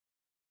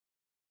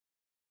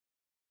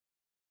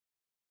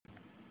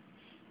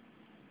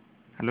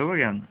Hello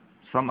again.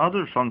 Some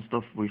other fun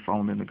stuff we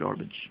found in the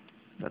garbage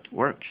that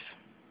works.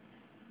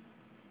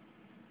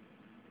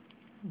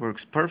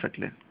 Works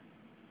perfectly.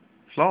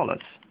 Flawless.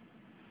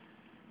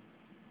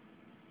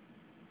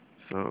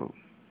 So,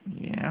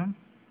 yeah.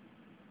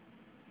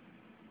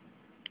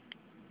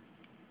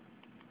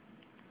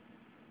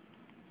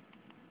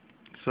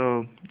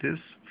 So, this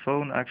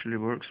phone actually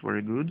works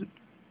very good.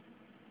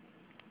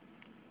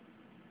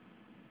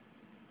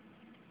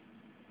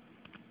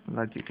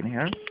 Like you can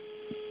hear.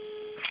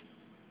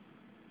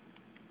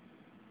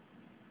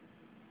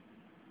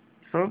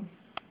 So,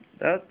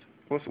 that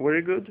was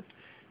very good.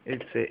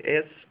 It's a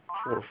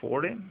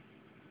S440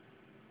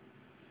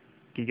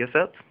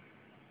 gigaset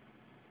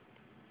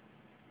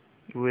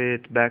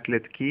with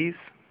backlit keys,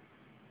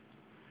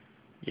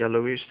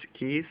 yellowish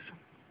keys,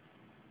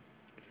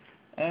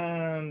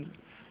 and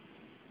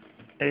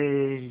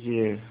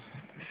a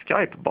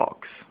Skype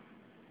box.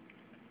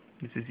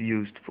 This is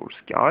used for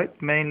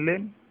Skype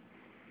mainly.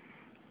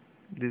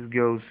 This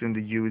goes in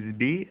the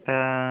USB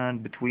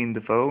and between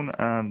the phone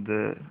and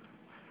the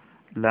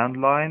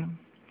landline.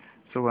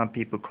 So when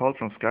people call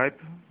from Skype,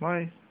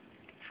 my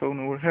phone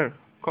over here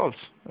calls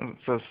and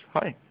says,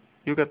 "Hi,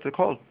 you got the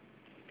call."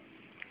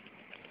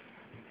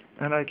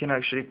 And I can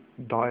actually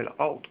dial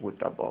out with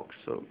that box.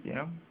 So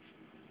yeah,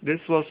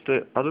 this was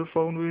the other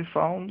phone we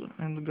found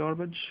in the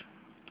garbage.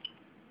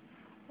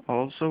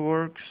 Also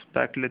works.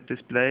 Backlit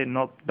display,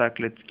 not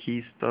backlit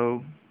keys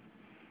though.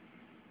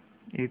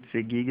 It's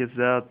a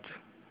Gigaset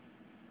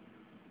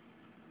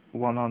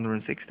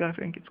 160, I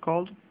think it's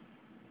called.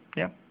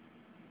 Yeah.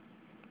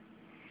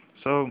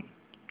 So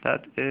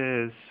that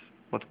is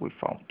what we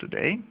found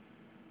today.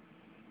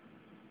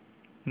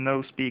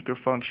 No speaker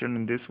function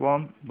in this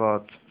one,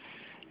 but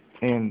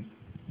in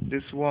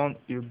this one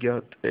you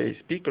get a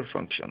speaker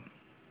function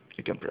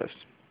you can press.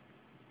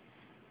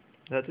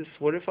 That is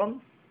very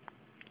fun.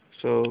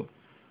 So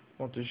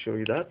I want to show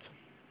you that.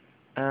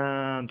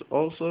 And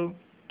also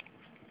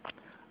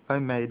I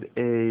made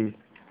a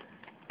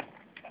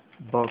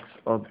box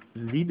of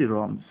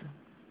CD-ROMs.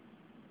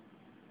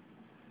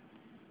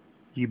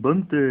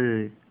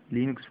 Ubuntu,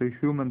 Linux for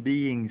Human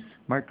Beings,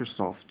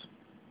 Microsoft.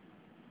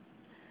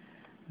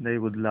 They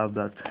would love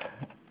that.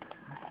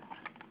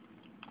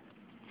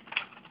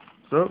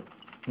 So,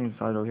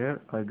 inside of here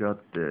I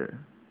got the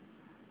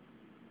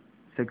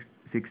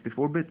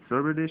 64-bit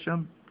server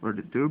edition,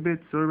 32-bit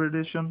server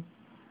edition,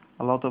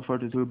 a lot of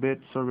 32-bit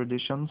server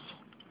editions.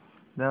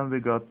 Then we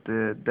got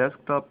the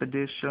desktop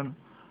edition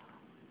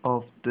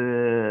of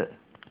the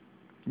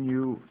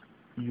new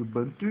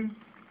Ubuntu.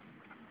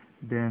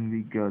 Then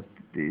we got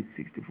the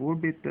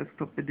 64-bit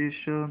desktop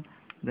edition.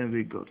 Then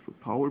we got for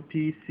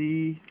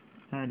PowerPC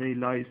and a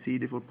live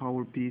CD for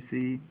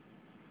PowerPC.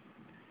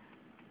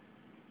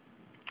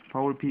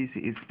 PowerPC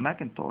is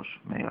Macintosh,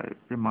 may I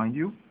remind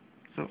you.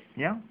 So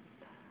yeah,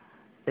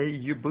 a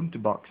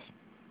Ubuntu box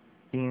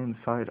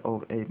inside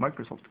of a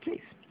Microsoft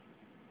case.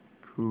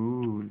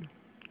 Cool.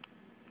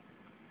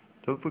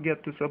 Don't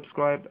forget to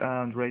subscribe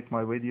and rate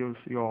my videos,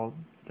 y'all.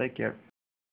 Take care.